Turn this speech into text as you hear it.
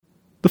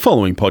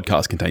following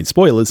podcast contains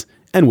spoilers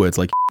and words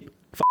like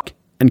fuck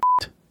and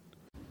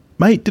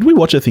Mate, did we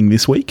watch a thing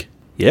this week?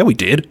 Yeah, we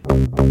did.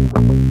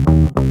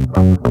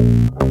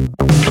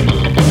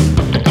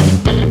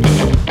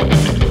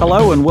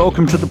 Hello and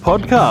welcome to the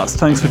podcast.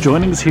 Thanks for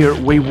joining us here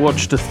at We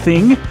Watched a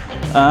Thing.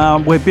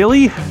 We're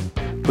Billy.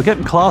 We're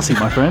getting classy,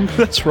 my friend.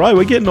 That's right,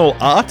 we're getting all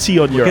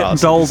artsy on your Getting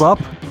asses. dolled up.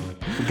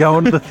 We're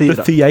going to the theatre.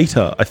 The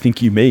theatre, I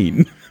think you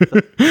mean.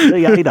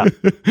 Theatre.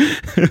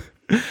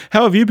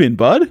 How have you been,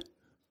 bud?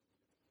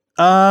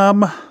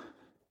 Yeah,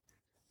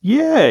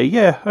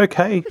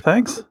 okay,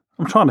 thanks.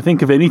 I'm trying to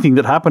think of anything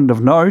that happened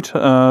of note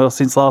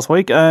since last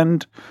week,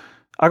 and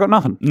I got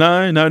nothing.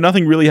 No,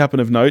 nothing really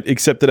happened of note,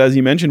 except that, as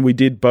you mentioned, we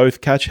did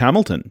both catch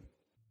Hamilton.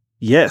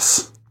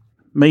 Yes.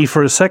 Me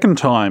for a second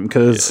time,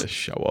 because... Yeah,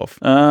 show off.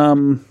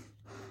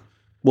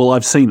 Well,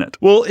 I've seen it.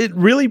 Well, it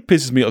really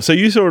pisses me off. So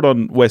you saw it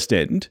on West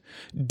End.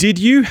 Did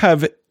you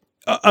have...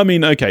 I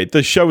mean, okay,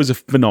 the show is a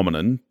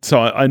phenomenon, so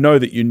I know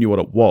that you knew what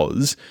it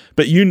was,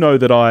 but you know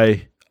that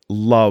I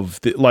love...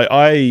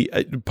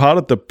 part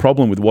of the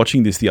problem with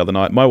watching this the other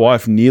night, my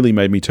wife nearly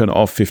made me turn it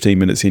off 15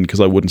 minutes in because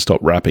I wouldn't stop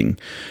rapping.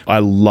 I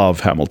love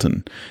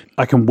Hamilton.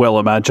 I can well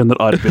imagine that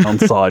I'd have been on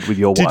side with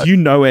your wife. Did you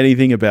know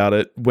anything about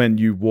it when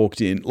you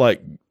walked in?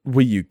 Like,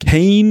 were you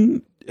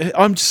keen?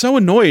 I'm so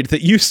annoyed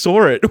that you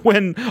saw it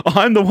when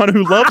I'm the one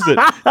who loves it.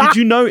 Did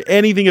you know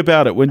anything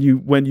about it when you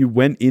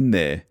went in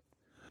there?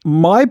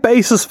 My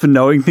basis for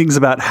knowing things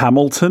about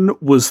Hamilton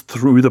was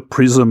through the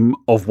prism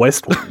of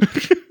West Wing,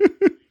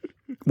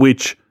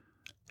 which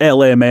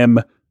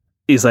LMM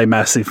is a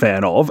massive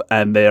fan of.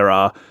 And there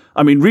are,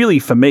 I mean, really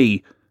for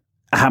me,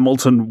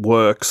 Hamilton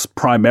works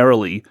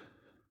primarily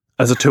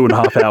as a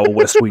 2.5 hour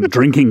West Wing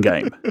drinking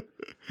game,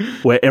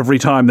 where every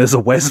time there's a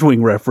West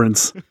Wing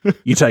reference,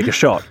 you take a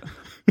shot.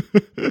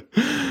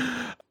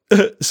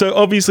 So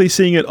obviously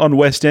seeing it on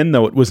West End,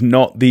 though, it was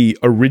not the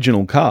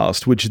original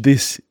cast, which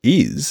this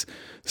is.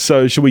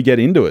 So should we get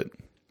into it?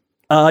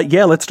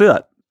 Yeah, let's do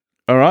that.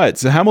 All right.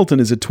 So Hamilton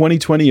is a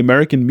 2020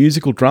 American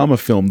musical drama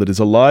film that is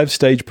a live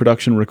stage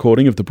production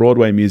recording of the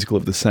Broadway musical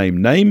of the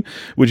same name,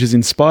 which is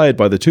inspired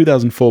by the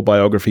 2004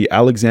 biography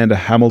Alexander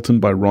Hamilton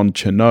by Ron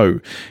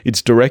Chernow.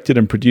 It's directed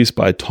and produced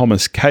by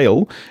Thomas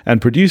Kail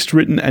and produced,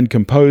 written and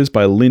composed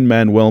by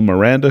Lin-Manuel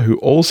Miranda, who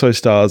also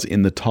stars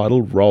in the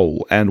title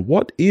role. And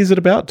what is it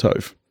about,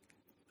 Toph?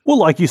 Well,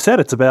 like you said,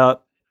 it's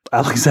about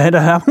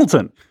Alexander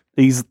Hamilton.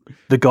 He's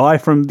the guy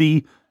from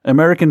the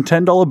American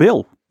 $10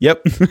 bill.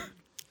 Yep.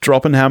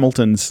 Dropping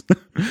Hamiltons.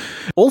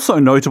 Also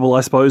notable,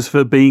 I suppose,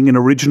 for being an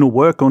original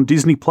work on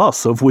Disney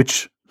Plus, of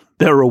which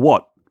there are,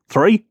 what,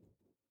 3?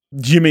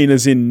 Do you mean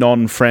as in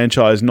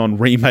non-franchise,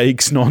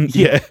 non-remakes,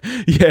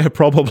 Yeah,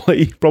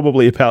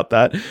 probably about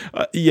that.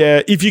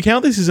 Yeah, if you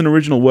count this as an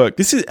original work,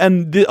 this is,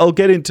 and I'll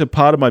get into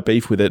part of my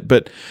beef with it,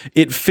 but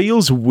it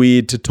feels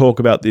weird to talk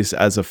about this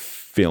as a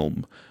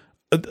film.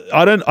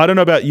 I don't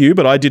know about you,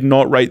 but I did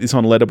not rate this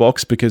on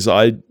Letterboxd because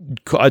I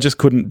just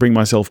couldn't bring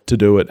myself to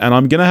do it. And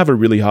I'm going to have a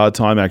really hard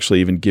time actually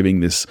even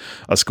giving this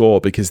a score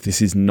because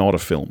this is not a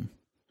film.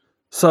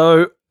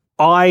 So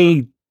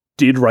I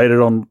did rate it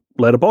on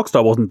Letterboxd. I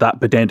wasn't that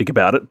pedantic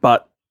about it.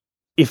 But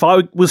if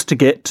I was to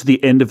get to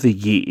the end of the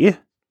year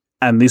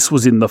and this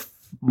was in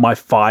my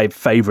 5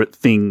 favorite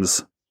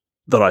things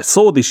that I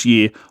saw this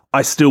year,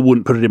 I still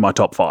wouldn't put it in my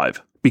top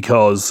 5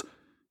 because,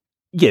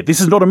 yeah,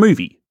 this is not a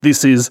movie.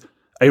 This is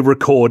a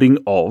recording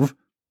of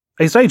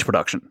a stage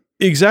production.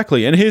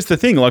 Exactly. And here's the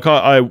thing, like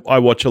I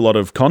watch a lot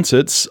of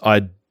concerts.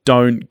 I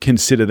don't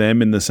consider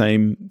them in the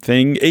same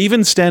thing.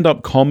 Even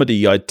stand-up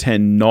comedy, I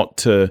tend not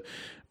to,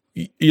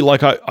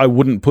 like I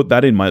wouldn't put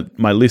that in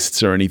my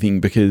lists or anything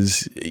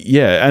because,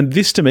 yeah, and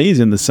this to me is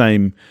in the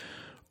same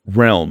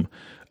realm.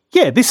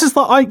 Yeah, this is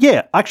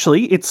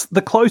actually, it's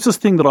the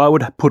closest thing that I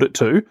would put it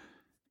to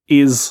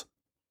is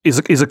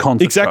a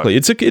concert. Exactly.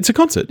 Show. It's a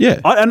concert, yeah.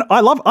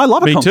 I love a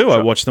concert. Me too. Show.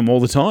 I watch them all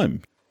the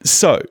time.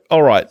 So,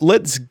 all right,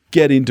 let's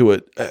get into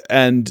it.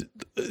 And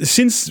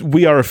since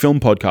we are a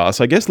film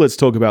podcast, I guess let's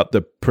talk about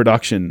the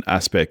production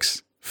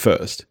aspects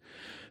first.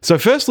 So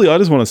firstly, I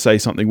just want to say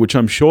something which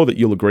I'm sure that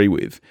you'll agree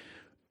with.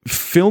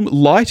 Film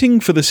lighting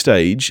for the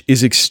stage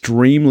is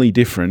extremely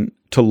different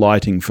to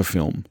lighting for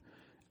film.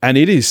 And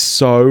it is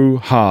so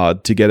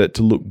hard to get it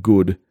to look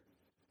good,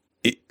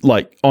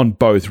 like on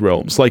both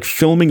realms. Like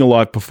filming a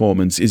live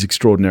performance is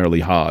extraordinarily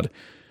hard.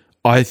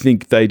 I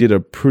think they did a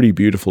pretty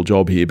beautiful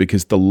job here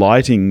because the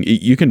lighting,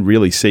 you can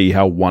really see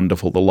how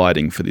wonderful the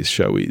lighting for this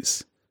show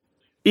is.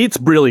 It's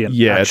brilliant.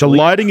 Yeah, actually.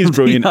 The lighting is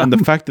brilliant. And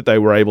the fact that they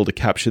were able to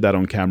capture that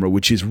on camera,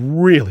 which is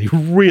really,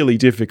 really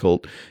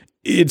difficult,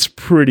 it's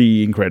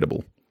pretty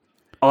incredible.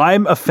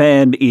 I'm a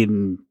fan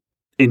in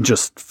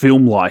just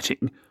film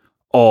lighting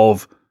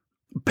of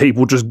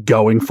people just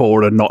going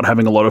forward and not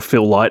having a lot of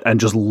fill light and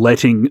just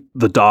letting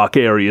the dark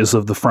areas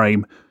of the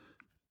frame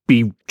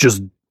be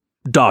just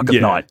dark of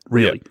night,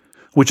 really. Yeah.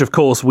 Which, of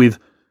course, with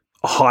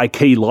high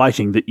key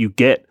lighting that you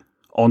get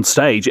on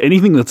stage,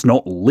 anything that's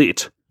not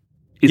lit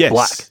is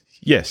black.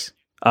 Yes.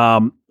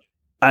 And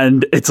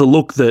it's a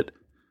look that,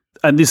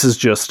 and this is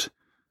just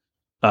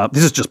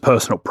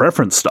personal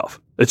preference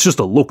stuff, It's just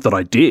a look that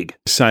I dig.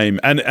 Same.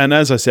 And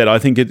as I said, I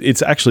think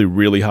it's actually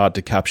really hard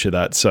to capture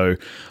that. So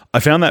I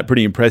found that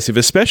pretty impressive,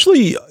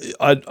 especially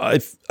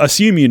I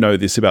assume you know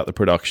this about the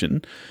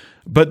production,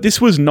 but this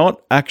was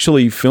not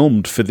actually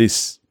filmed for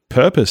this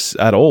purpose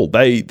at all.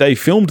 They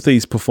filmed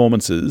these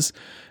performances.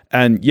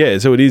 And yeah,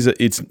 so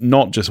it's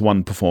not just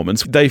one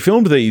performance. They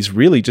filmed these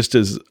really just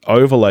as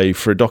overlay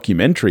for a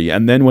documentary.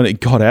 And then when it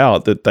got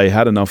out that they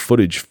had enough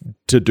footage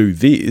to do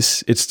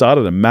this, it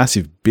started a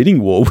massive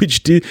bidding war,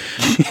 which did...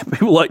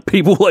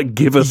 people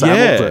give us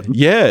Hamilton.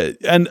 Yeah.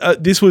 And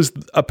this was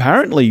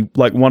apparently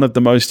like one of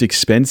the most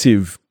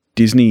expensive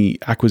Disney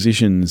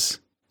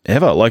acquisitions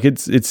ever. Like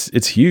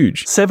it's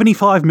huge.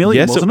 75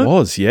 million, wasn't it? Yes, it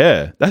was.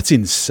 Yeah. That's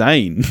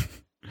insane.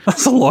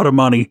 That's a lot of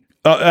money.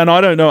 And I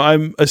don't know,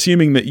 I'm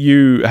assuming that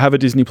you have a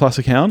Disney Plus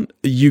account.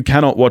 You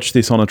cannot watch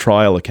this on a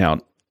trial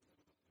account.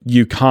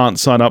 You can't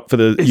sign up for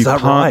the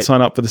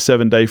sign up for the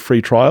 7-day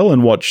free trial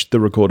and watch the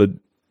recorded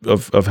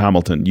of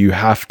Hamilton. You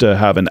have to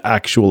have an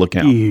actual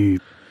account. You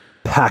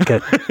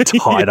packet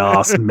tight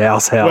ass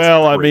mouse house.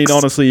 Well, I bricks. mean,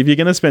 honestly, if you're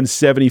going to spend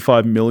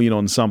 75 million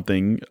on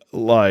something,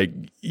 like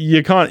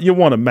you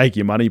want to make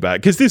your money back,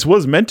 because this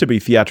was meant to be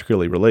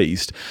theatrically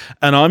released.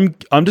 And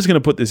I'm just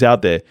going to put this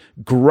out there.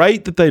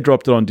 Great that they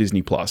dropped it on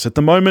Disney Plus at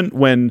the moment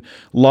when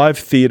live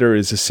theater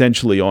is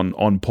essentially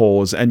on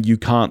pause and you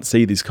can't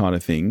see this kind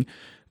of thing.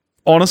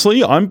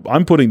 Honestly,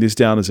 I'm putting this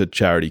down as a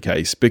charity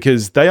case,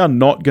 because they are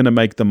not going to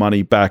make the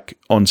money back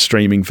on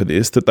streaming for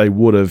this that they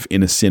would have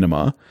in a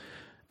cinema.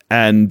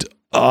 And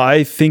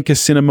I think a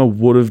cinema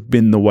would have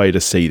been the way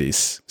to see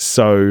this.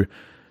 So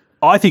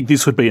I think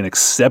this would be an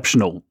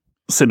exceptional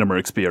cinema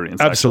experience.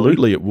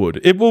 Absolutely, actually. it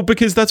would. It will,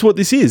 because that's what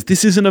this is.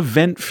 This is an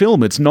event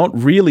film. It's not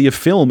really a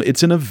film.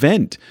 It's an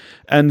event.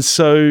 And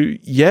so,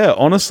 yeah,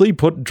 honestly,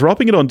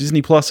 dropping it on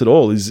Disney Plus at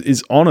all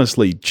is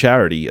honestly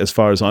charity as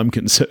far as I'm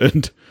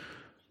concerned.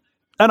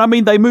 And I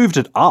mean, they moved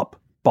it up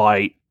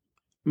by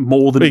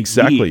more than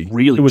exactly. a year,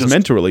 really. It was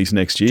meant to release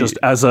next year. Just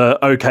as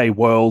a, okay,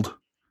 world,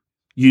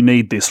 you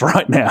need this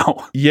right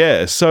now.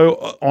 Yeah,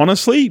 so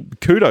honestly,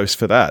 kudos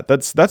for that.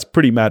 That's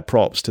pretty mad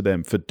props to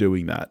them for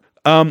doing that.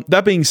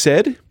 That being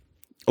said,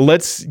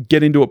 let's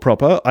get into it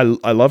proper. I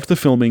loved the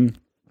filming.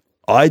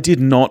 I did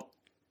not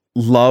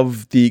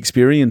love the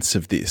experience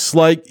of this.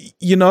 Like,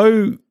 you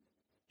know,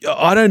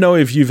 I don't know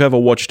if you've ever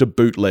watched a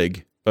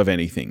bootleg of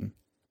anything,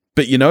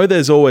 but you know,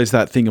 there's always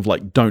that thing of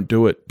like, don't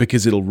do it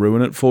because it'll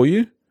ruin it for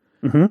you.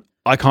 Mm-hmm.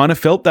 I kind of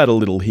felt that a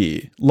little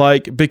here.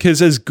 Like,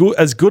 because as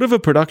good of a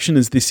production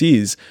as this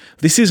is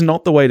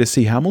not the way to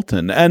see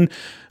Hamilton. And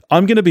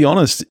I'm going to be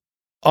honest,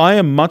 I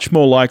am much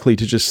more likely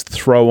to just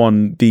throw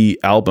on the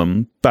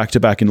album back to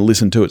back and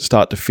listen to it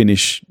start to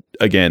finish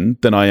again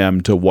than I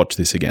am to watch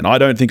this again. I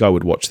don't think I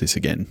would watch this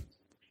again.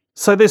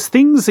 So there's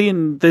things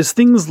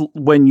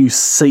when you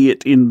see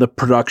it in the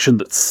production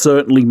that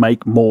certainly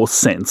make more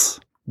sense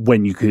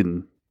when you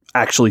can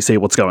actually see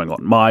what's going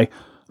on.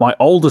 My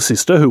older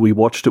sister, who we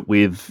watched it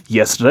with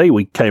yesterday,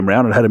 we came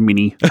around and had a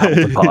mini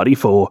Hamilton party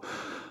for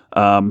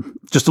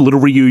just a little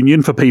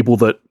reunion for people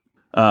that,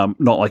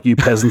 not like you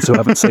peasants who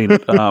haven't seen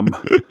it,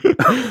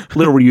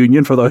 little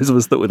reunion for those of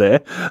us that were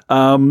there.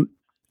 And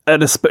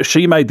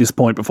she made this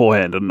point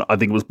beforehand, and I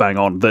think it was bang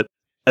on, that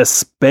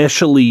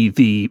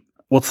especially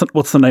what's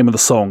the name of the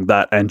song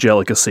that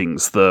Angelica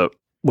sings,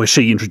 where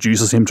she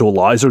introduces him to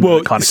Eliza. And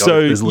Well, kind of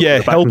so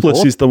yeah,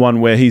 Helpless is the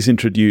one where he's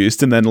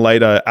introduced, and then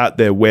later at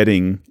their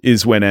wedding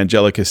is when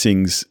Angelica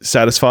sings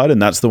Satisfied,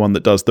 and that's the one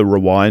that does the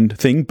rewind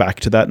thing back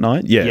to that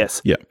night. Yeah.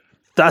 Yes. Yeah.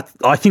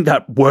 I think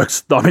that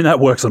works. I mean, that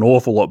works an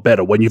awful lot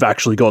better when you've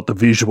actually got the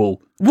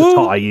visual to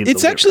tie in.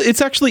 It's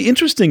actually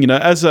interesting, you know,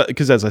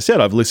 because as I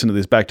said, I've listened to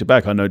this back to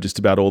back. I know just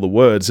about all the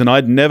words, and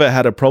I'd never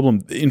had a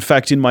problem. In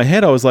fact, in my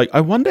head, I was like,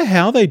 I wonder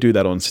how they do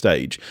that on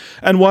stage.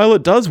 And while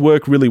it does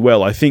work really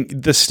well, I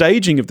think the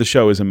staging of the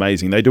show is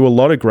amazing. They do a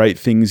lot of great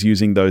things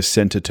using those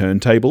center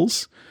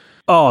turntables.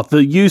 Oh,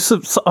 the use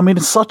of, I mean,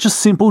 it's such a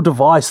simple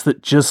device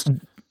that just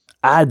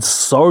adds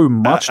so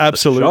much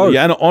absolutely. to the show.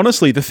 And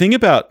honestly, the thing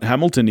about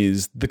Hamilton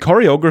is the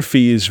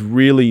choreography is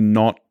really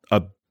not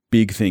a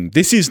big thing.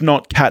 This is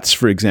not Cats,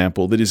 for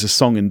example, that is a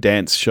song and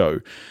dance show.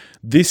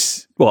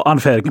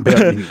 Unfair to compare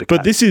anything to but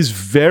Cats. this is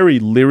very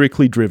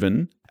lyrically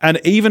driven.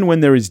 And even when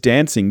there is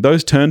dancing,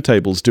 those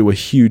turntables do a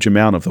huge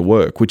amount of the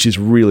work, which is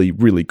really,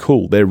 really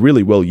cool. They're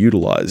really well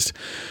utilized.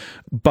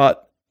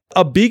 But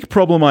a big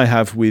problem I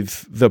have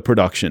with the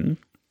production,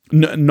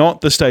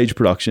 not the stage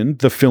production,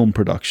 the film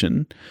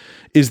production,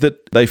 is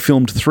that they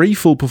filmed 3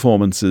 full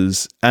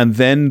performances and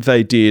then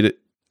they did,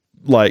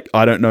 like,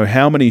 I don't know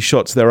how many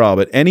shots there are,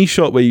 but any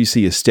shot where you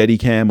see a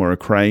Steadicam or a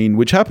crane,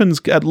 which happens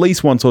at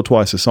least once or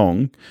twice a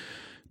song,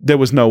 there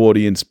was no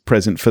audience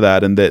present for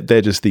that, and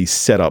they're just these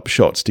set-up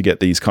shots to get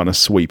these kind of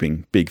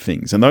sweeping big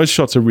things. And those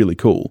shots are really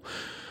cool.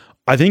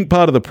 I think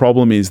part of the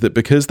problem is that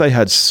because they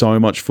had so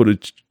much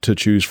footage to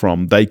choose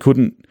from, they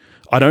couldn't...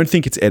 I don't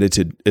think it's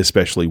edited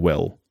especially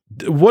well.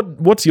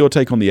 What's your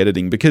take on the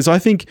editing? Because I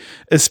think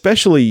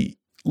especially...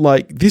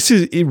 like,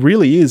 it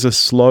really is a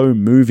slow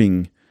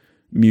moving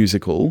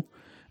musical,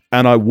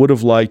 and I would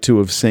have liked to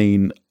have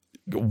seen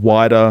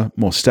wider,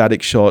 more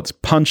static shots,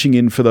 punching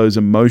in for those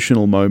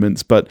emotional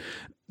moments. But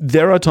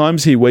there are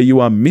times here where you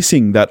are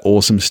missing that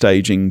awesome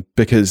staging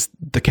because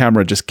the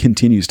camera just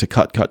continues to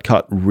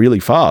cut really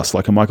fast,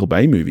 like a Michael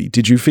Bay movie.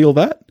 Did you feel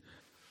that?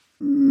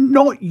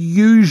 Not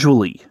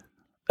usually.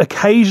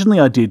 Occasionally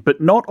I did,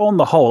 but not on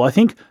the whole. I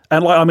think,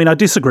 and I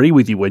disagree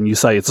with you when you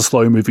say it's a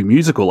slow-moving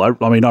musical.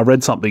 I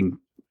read something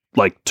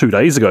like 2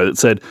 days ago that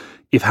said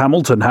if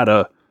Hamilton had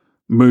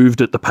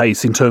moved at the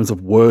pace in terms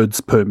of words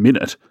per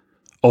minute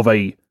of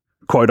a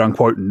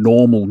quote-unquote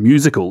normal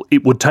musical,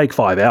 it would take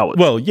 5 hours.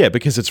 Well, yeah,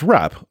 because it's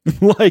rap.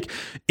 Like,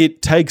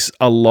 it takes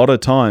a lot of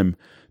time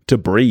to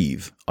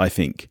breathe, I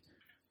think.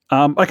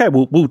 Okay,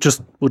 we'll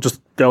just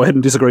go ahead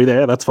and disagree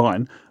there. That's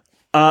fine.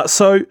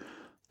 So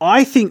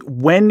I think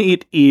when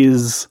it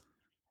is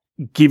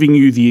giving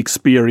you the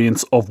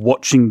experience of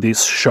watching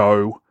this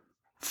show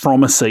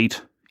from a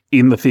seat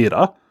in the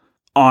theatre,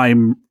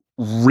 I'm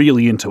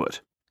really into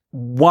it.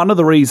 One of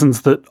the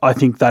reasons that I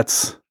think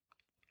that's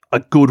a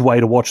good way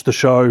to watch the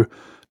show,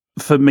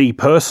 for me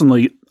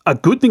personally, a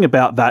good thing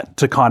about that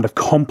to kind of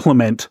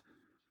complement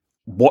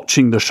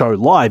watching the show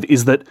live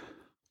is that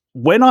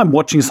when I'm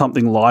watching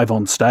something live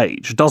on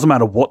stage, it doesn't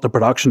matter what the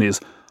production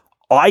is,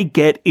 I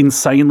get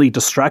insanely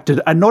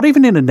distracted, and not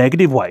even in a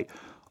negative way.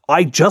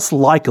 I just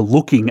like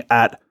looking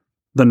at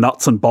the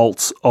nuts and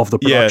bolts of the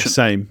production. Yeah,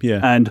 same, yeah.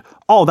 And,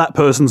 that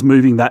person's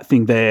moving that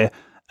thing there,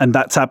 and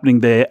that's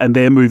happening there, and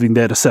they're moving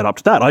there to set up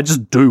to that. I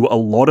just do a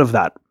lot of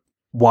that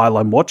while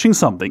I'm watching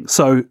something.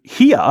 So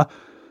here,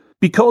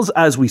 because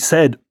as we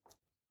said,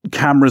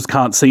 cameras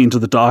can't see into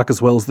the dark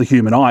as well as the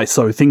human eye,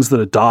 so things that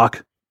are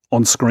dark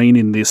on screen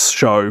in this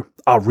show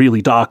are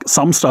really dark.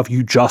 Some stuff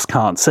you just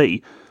can't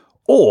see.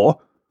 Or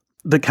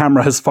the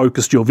camera has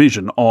focused your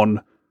vision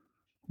on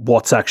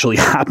what's actually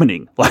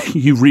happening. Like,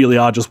 you really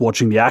are just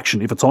watching the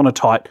action. If it's on a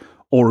tight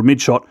or a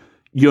mid shot,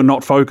 you're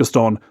not focused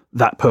on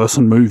that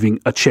person moving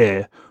a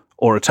chair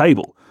or a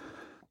table.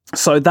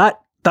 So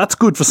that's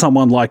good for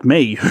someone like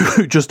me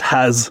who just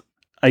has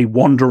a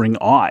wandering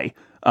eye.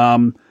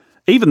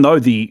 Even though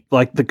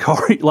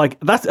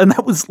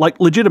that was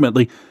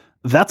legitimately,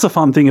 that's a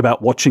fun thing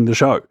about watching the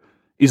show,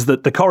 is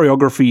that the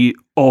choreography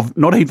of,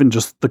 not even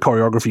just the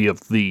choreography of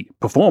the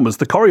performers,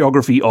 the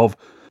choreography of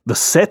the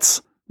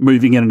sets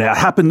moving in and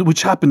out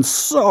which happens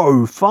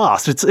so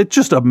fast. It's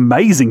just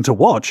amazing to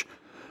watch.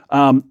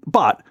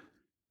 But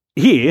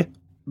here,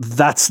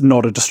 that's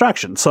not a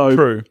distraction. So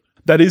True.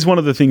 That is one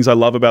of the things I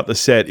love about the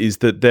set, is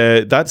that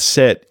that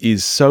set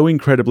is so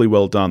incredibly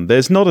well done.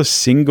 There's not a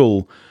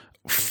single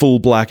full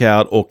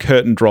blackout or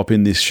curtain drop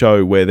in this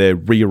show where they're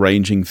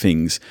rearranging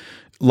things.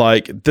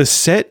 Like, the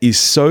set is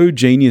so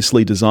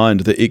geniusly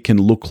designed that it can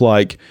look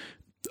like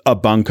a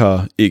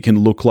bunker, it can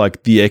look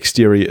like the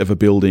exterior of a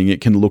building,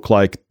 it can look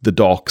like the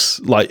docks.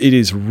 Like, it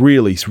is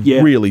really,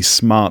 really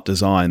smart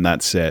design,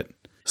 that set.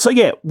 So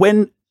yeah,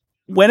 when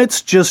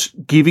it's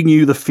just giving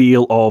you the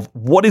feel of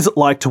what is it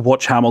like to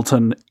watch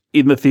Hamilton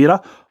in the theatre,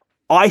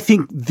 I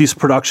think this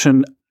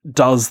production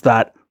does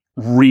that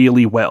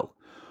really well.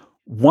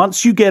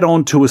 Once you get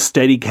onto a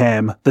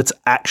Steadicam that's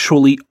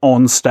actually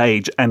on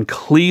stage and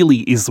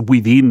clearly is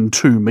within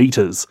 2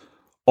 meters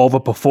of a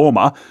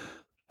performer,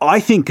 I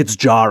think it's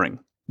jarring.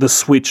 The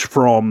switch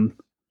from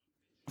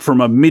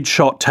a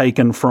mid-shot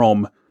taken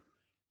from,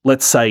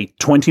 let's say,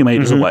 20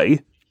 meters away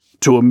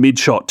to a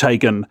mid-shot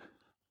taken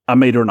 1.5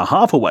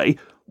 meters away,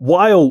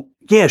 while,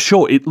 yeah,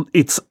 sure,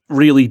 it's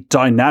really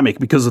dynamic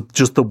because of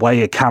just the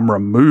way a camera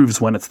moves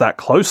when it's that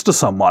close to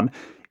someone.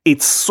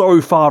 It's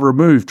so far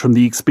removed from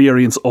the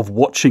experience of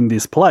watching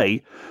this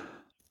play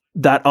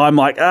that I'm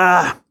like,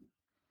 nah.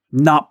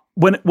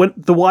 When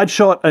the wide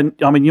shot, and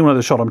I mean, you know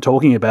the shot I'm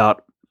talking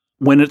about,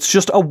 when it's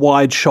just a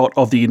wide shot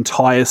of the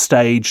entire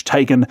stage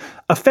taken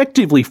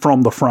effectively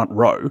from the front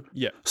row.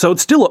 Yeah. So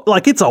it's still,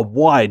 it's a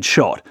wide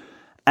shot,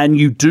 and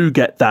you do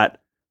get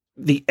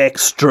the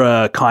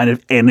extra kind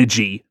of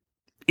energy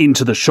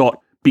into the shot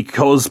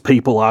because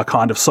people are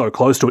kind of so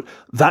close to it.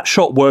 That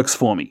shot works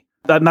for me.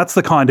 And that's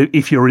the kind of,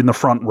 if you're in the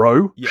front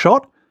row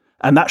shot,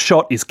 and that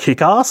shot is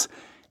kick-ass,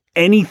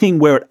 anything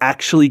where it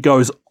actually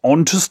goes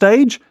onto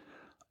stage,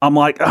 I'm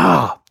like,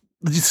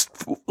 just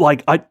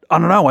like, I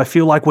don't know, I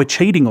feel like we're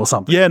cheating or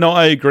something. Yeah, no,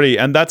 I agree.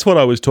 And that's what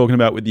I was talking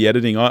about with the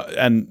editing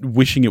and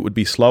wishing it would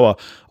be slower.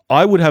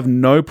 I would have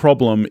no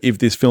problem if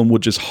this film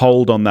would just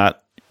hold on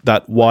that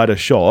wider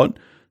shot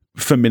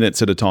for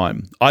minutes at a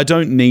time. I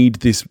don't need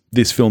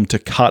this film to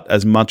cut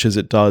as much as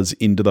it does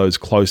into those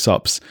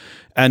close-ups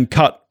and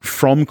cut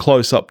from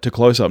close-up to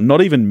close-up,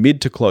 not even mid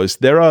to close.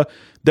 There are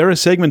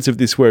segments of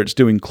this where it's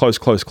doing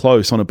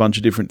close on a bunch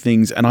of different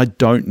things, and I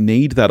don't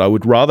need that. I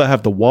would rather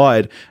have the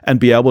wide and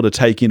be able to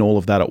take in all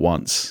of that at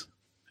once.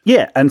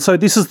 Yeah, and so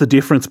this is the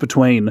difference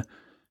between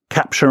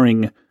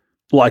capturing,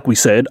 like we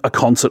said, a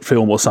concert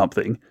film or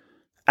something,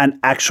 and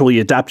actually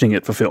adapting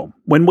it for film.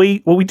 When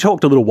we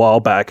talked a little while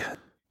back, it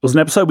was an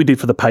episode we did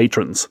for the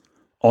patrons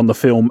on the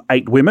film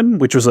 8 Women,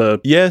 which was a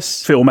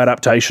film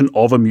adaptation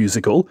of a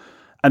musical,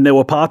 and there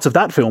were parts of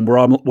that film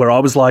where I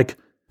was like,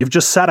 you've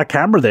just sat a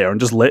camera there and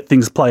just let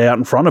things play out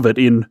in front of it,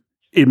 in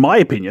my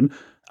opinion,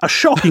 a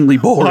shockingly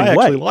boring I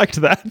actually way. liked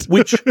that.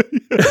 Which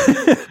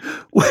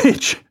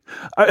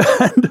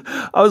and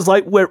I was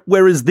like,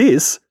 whereas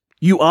this,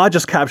 you are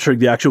just capturing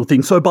the actual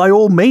thing. So by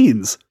all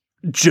means,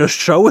 just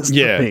show us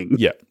the thing.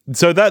 Yeah.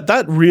 So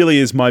that really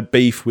is my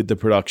beef with the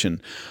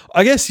production.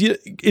 I guess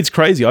it's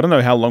crazy. I don't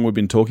know how long we've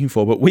been talking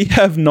for, but we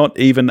have not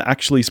even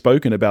actually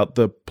spoken about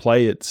the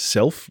play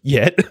itself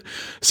yet.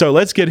 So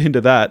let's get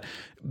into that.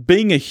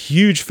 Being a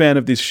huge fan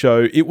of this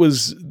show, it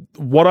was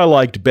what I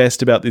liked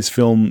best about this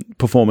film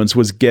performance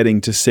was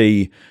getting to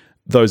see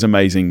those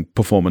amazing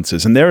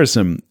performances. And there are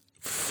some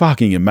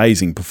fucking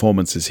amazing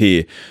performances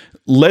here.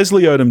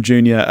 Leslie Odom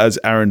Jr. as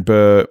Aaron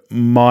Burr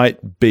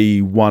might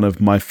be one of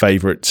my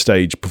favorite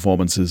stage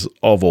performances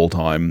of all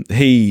time.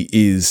 He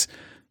is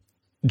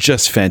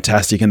just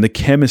fantastic, and the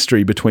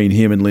chemistry between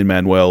him and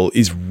Lin-Manuel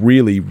is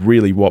really,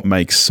 really what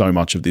makes so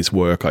much of this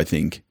work, I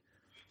think.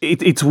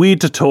 It's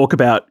weird to talk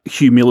about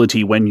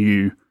humility when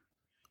you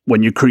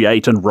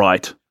create and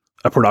write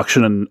a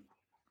production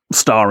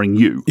starring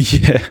you.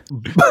 Yeah.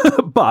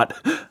 but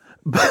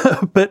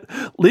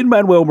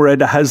Lin-Manuel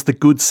Miranda has the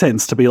good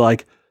sense to be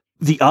like,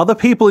 the other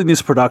people in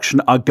this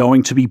production are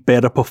going to be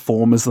better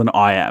performers than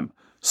I am.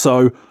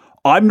 So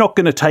I'm not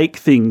going to take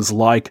things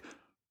like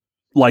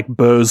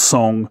Burr's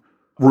song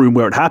Room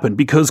Where It Happened,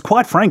 because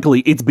quite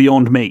frankly, it's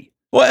beyond me.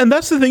 Well, and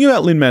that's the thing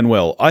about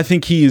Lin-Manuel. I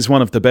think he is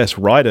one of the best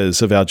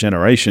writers of our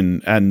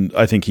generation, and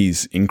I think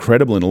he's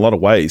incredible in a lot of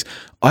ways.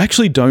 I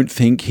actually don't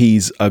think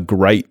he's a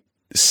great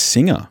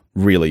singer,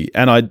 really.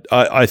 And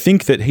I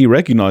think that he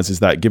recognizes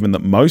that, given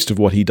that most of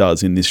what he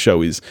does in this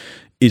show is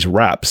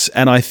raps.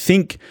 And I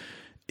think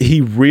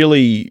he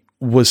really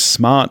was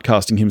smart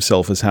casting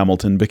himself as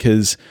Hamilton,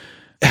 because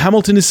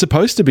Hamilton is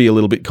supposed to be a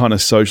little bit kind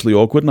of socially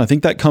awkward, and I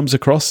think that comes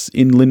across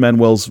in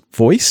Lin-Manuel's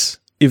voice,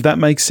 if that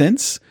makes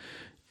sense.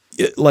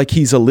 Like,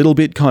 he's a little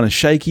bit kind of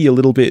shaky, a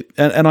little bit,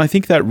 and I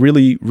think that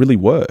really, really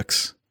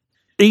works.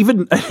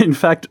 Even, in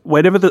fact,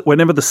 whenever the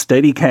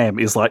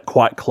Steadicam is like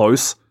quite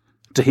close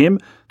to him,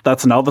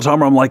 that's another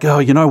time where I'm like, oh,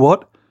 you know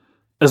what?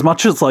 As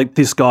much as like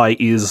this guy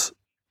is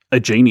a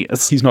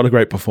genius, he's not a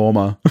great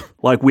performer.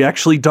 Like, we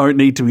actually don't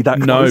need to be that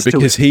close to him. No,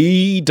 because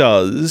he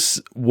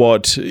does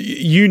what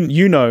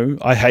you know.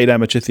 I hate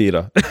amateur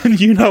theatre, and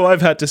you know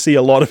I've had to see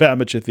a lot of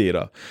amateur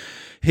theatre.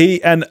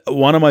 And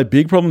one of my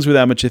big problems with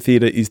amateur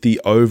theatre is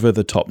the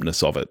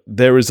over-the-topness of it.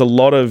 There is a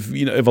lot of,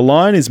 if a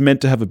line is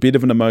meant to have a bit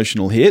of an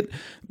emotional hit,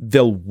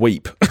 they'll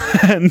weep.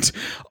 And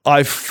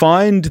I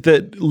find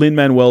that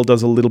Lin-Manuel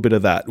does a little bit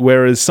of that,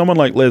 whereas someone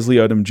like Leslie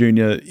Odom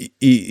Jr.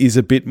 is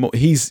a bit more,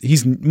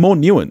 he's more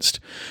nuanced,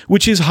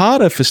 which is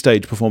harder for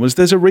stage performers.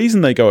 There's a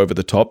reason they go over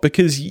the top,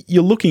 because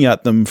you're looking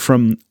at them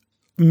from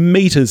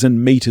meters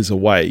and meters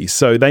away,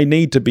 so they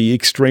need to be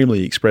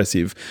extremely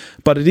expressive.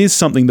 But it is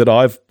something that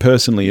I've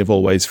personally have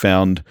always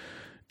found,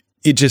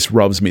 it just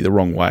rubs me the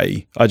wrong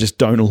way. I just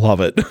don't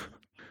love it.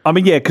 I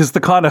mean, yeah, because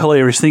the kind of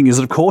hilarious thing is,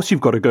 of course,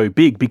 you've got to go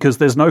big because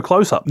there's no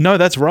close-up. No,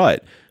 that's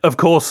right. Of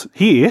course,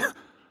 here,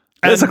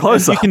 there's a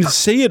close-up. You can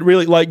see it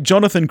really, like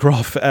Jonathan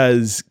Groff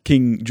as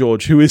King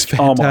George, who is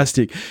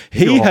fantastic.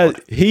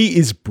 He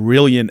is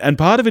brilliant, and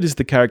part of it is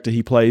the character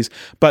he plays,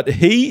 but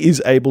he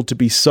is able to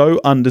be so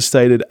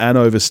understated and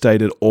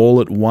overstated all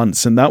at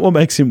once, and that what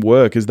makes him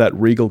work as that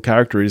regal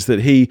character is that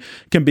he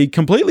can be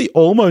completely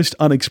almost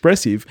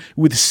unexpressive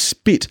with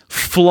spit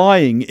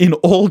flying in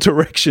all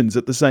directions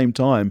at the same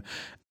time.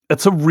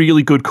 It's a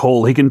really good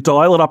call. He can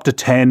dial it up to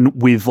 10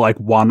 with like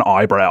one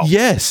eyebrow.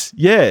 Yes.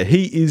 Yeah.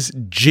 He is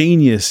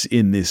genius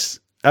in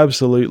this.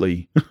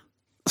 Absolutely.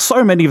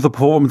 So many of the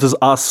performances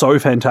are so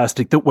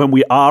fantastic that when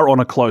we are on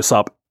a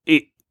close-up,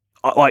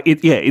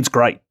 it's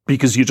great,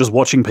 because you're just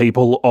watching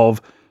people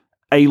of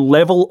a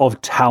level of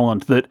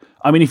talent that,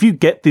 I mean, if you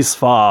get this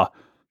far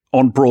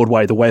on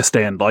Broadway, the West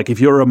End, like if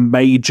you're a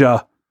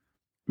major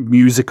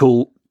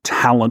musical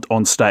talent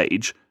on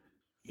stage,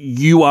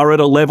 you are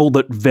at a level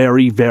that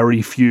very,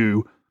 very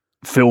few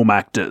film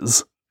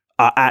actors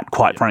are at,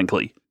 quite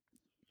frankly.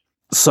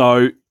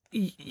 So,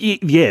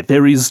 yeah,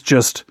 there is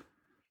just...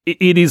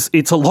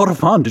 It's a lot of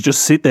fun to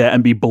just sit there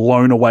and be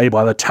blown away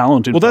by the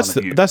talent in front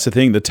of you. That's the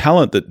thing, the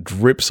talent that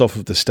drips off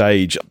of the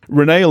stage.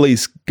 Renee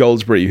Elise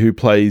Goldsberry, who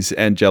plays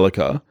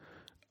Angelica,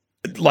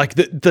 like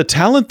the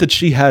talent that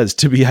she has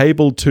to be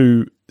able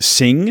to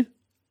sing,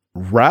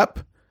 rap,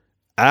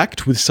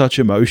 act with such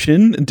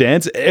emotion,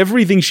 dance,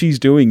 everything she's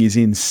doing is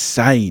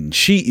insane.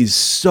 She is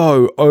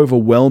so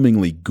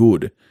overwhelmingly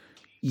good.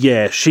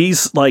 Yeah,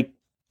 she's like,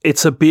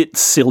 it's a bit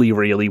silly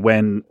really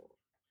when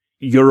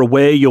you're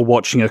aware you're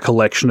watching a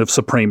collection of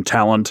supreme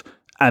talent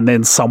and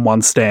then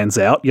someone stands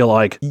out. You're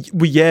like,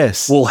 well,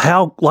 yes. Well,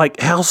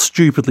 how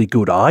stupidly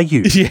good are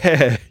you?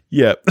 Yeah.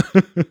 Yeah.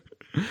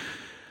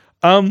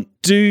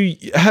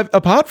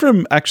 Apart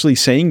from actually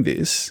seeing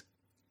this,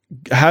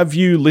 have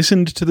you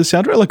listened to the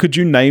soundtrack? Like, could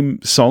you name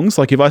songs?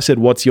 Like, if I said,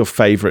 what's your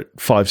favorite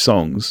 5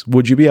 songs,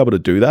 would you be able to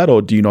do that,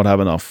 or do you not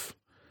have enough?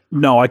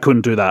 No, I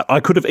couldn't do that.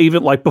 I could have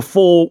even, like,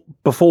 before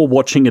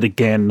watching it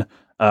again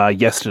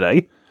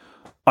yesterday,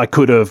 I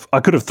could have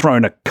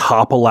thrown a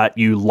couple at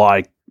you,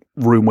 like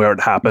Room Where It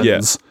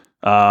Happens.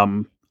 Yeah.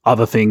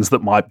 other things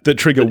that might that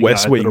trigger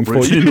West Wing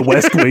for you. In the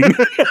West Wing.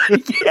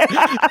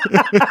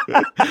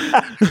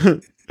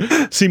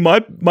 See, my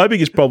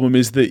biggest problem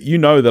is that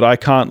that I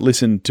can't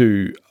listen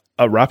to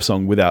a rap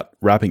song without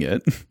rapping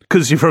it.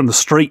 Because you're from the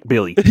street,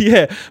 Billy.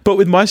 Yeah, but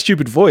with my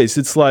stupid voice,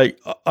 it's like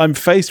I'm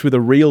faced with a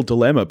real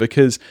dilemma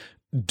because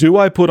do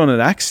I put on an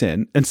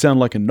accent and sound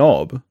like a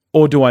knob,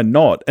 or do I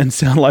not and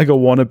sound like a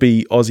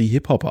wannabe Aussie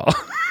hip-hopper?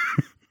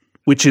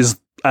 Which is,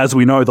 as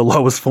we know, the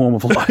lowest form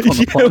of life on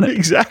the planet.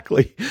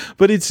 Exactly.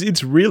 But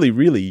it's really,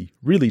 really,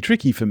 really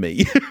tricky for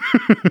me.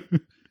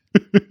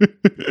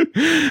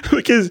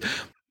 Because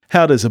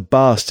how does a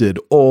bastard,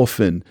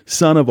 orphan,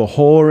 son of a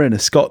whore and a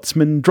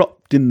Scotsman,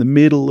 dropped in the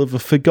middle of a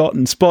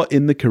forgotten spot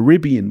in the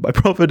Caribbean by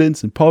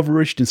providence,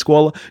 impoverished and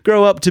squalor,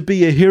 grow up to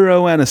be a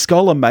hero and a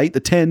scholar, mate,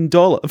 the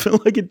 $10? I feel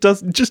like it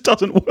just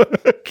doesn't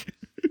work.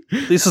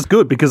 This is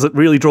good because it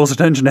really draws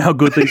attention to how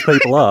good these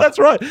people are. That's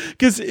right.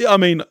 Because, I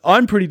mean,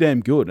 I'm pretty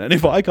damn good. And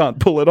if I can't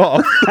pull it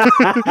off...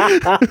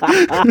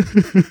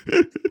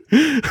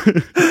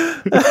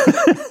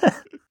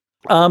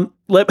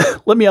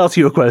 Let me ask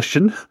you a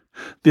question.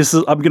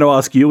 I'm going to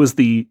ask you as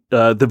the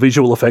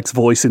visual effects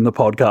voice in the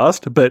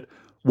podcast, but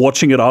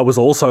watching it, I was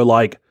also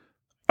like,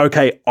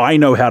 okay, I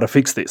know how to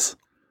fix this.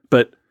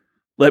 But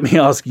let me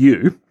ask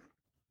you,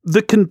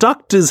 the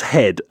conductor's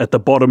head at the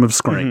bottom of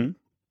screen,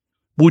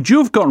 would you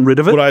have gotten rid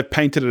of it? Would I have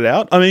painted it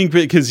out? I mean,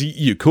 because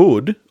you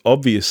could,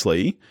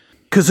 obviously.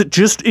 Because it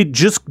just,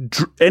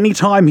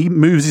 anytime he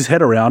moves his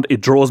head around,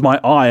 it draws my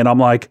eye, and I'm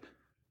like,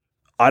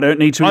 I don't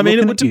need to. I mean,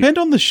 it would depend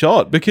on the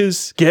shot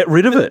because get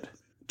rid of it.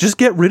 Just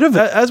get rid of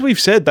it. As we've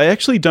said, they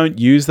actually don't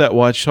use that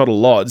wide shot a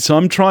lot. So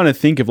I'm trying to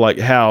think of like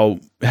how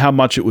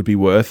much it would be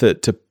worth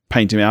it to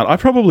paint him out. I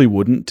probably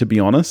wouldn't, to be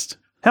honest.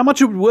 How much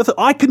it would be worth it?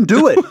 I can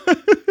do it.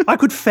 I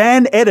could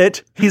fan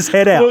edit his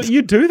head out. Well,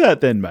 you do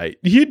that then, mate.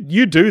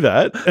 You do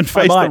that and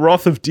face the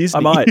wrath of Disney.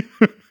 I might.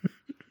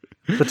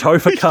 The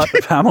Topher cut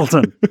of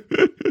Hamilton.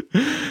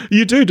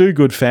 You do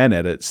good fan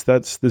edits.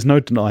 There's no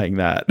denying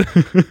that.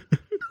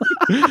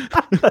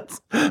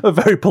 That's a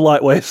very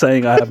polite way of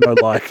saying I have no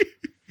like.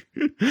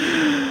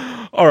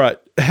 All right.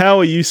 How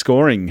are you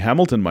scoring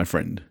Hamilton, my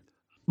friend?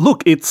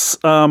 Look, it's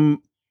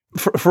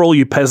for all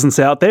you peasants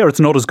out there, it's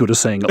not as good as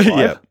seeing it live.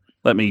 Yeah.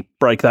 Let me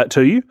break that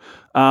to you.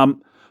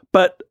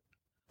 But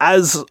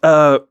as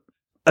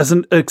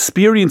an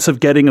experience of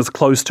getting as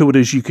close to it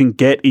as you can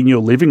get in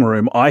your living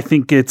room, I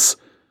think it's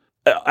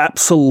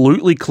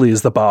absolutely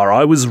clears the bar.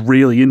 I was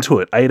really into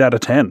it. 8 out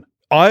of 10.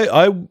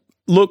 I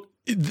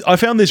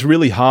found this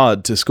really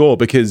hard to score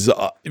because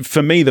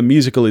for me, the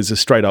musical is a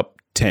straight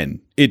up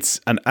 10. It's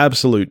an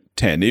absolute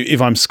 10.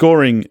 If I'm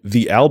scoring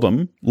the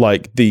album,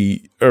 like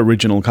the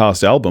original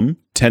cast album,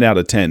 10 out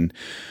of 10.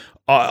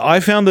 I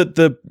found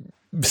that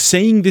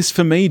seeing this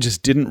for me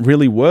just didn't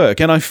really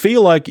work. And I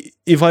feel like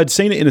if I'd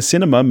seen it in a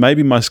cinema,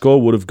 maybe my score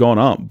would have gone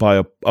up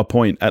by a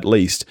point at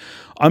least.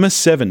 I'm a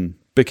 7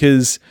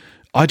 because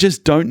I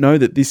just don't know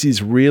that this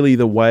is really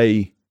the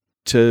way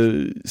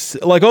to,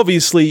 like,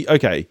 obviously,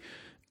 okay,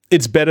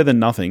 it's better than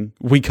nothing.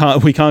 We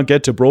can't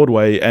get to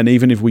Broadway, and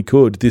even if we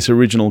could, this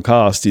original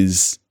cast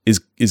is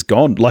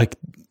gone. Like,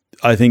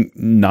 I think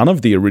none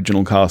of the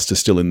original cast are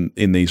still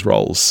in these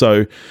roles.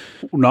 So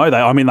no, they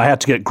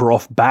had to get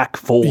Groff back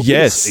for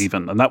this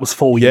even, and that was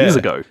 4 years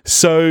ago.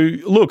 So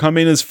look, I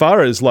mean, as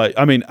far as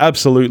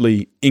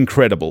absolutely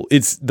incredible.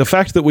 It's the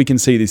fact that we can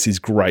see this is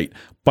great,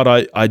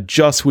 but I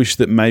just wish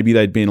that maybe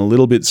they'd been a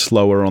little bit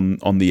slower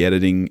on the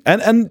editing.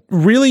 And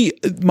really,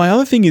 my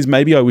other thing is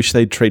maybe I wish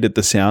they'd treated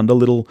the sound a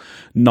little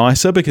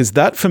nicer, because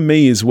that for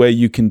me is where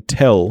you can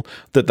tell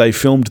that they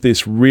filmed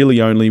this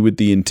really only with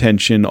the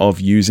intention of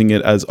using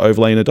it as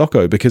overlay in a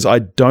doco, because I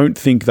don't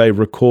think they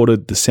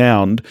recorded the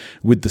sound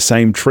with the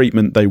same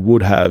treatment they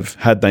would have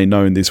had they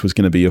known this was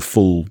going to be a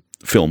full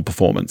film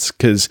performance,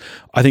 because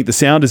I think the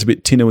sound is a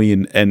bit tinny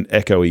and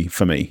echoey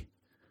for me.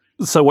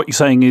 So what you're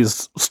saying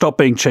is stop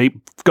being cheap,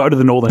 go to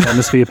the Northern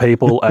Hemisphere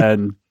people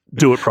and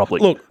do it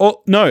properly. Look,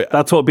 no.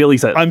 That's what Billy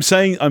said. I'm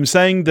saying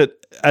that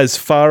as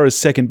far as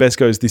second best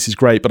goes, this is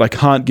great, but I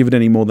can't give it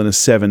any more than a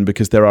 7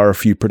 because there are a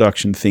few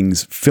production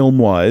things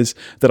film-wise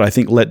that I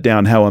think let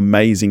down how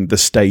amazing the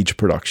stage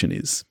production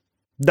is.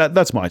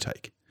 That's my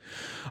take.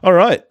 All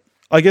right.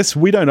 I guess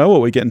we don't know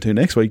what we're getting to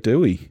next week, do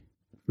we?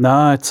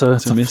 No, it's a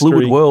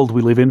fluid world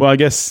we live in. Well, I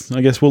guess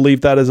we'll leave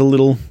that as a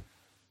little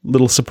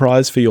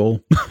surprise for you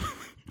all.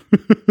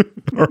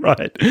 All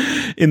right.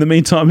 In the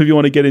meantime, if you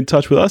want to get in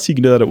touch with us, you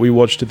can do that at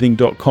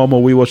wewatchedathing.com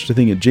or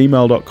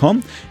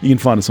wewatchedathing@gmail.com. You can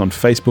find us on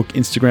Facebook,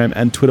 Instagram,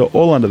 and Twitter,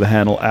 all under the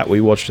handle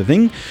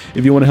 @wewatchedathing.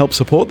 If you want to help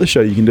support the show,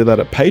 you can do that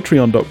at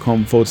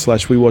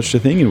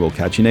patreon.com/wewatchedathing, and we'll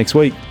catch you next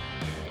week.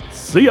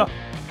 See ya.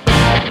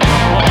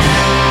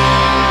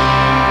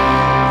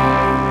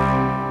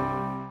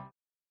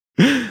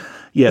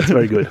 Yeah, it's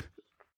very good.